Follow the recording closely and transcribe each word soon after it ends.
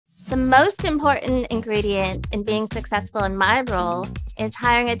The most important ingredient in being successful in my role is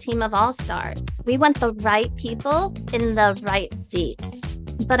hiring a team of all-stars. We want the right people in the right seats.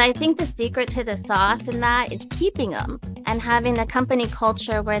 But I think the secret to the sauce in that is keeping them and having a company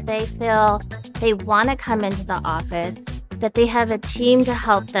culture where they feel they want to come into the office, that they have a team to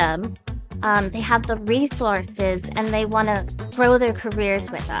help them, they have the resources, and they want to grow their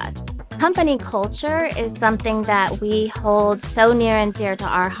careers with us. Company culture is something that we hold so near and dear to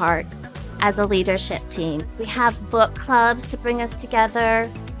our hearts as a leadership team. We have book clubs to bring us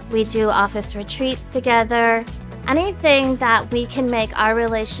together. We do office retreats together. Anything that we can make our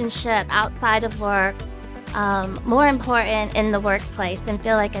relationship outside of work more important in the workplace and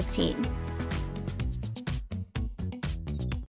feel like a team.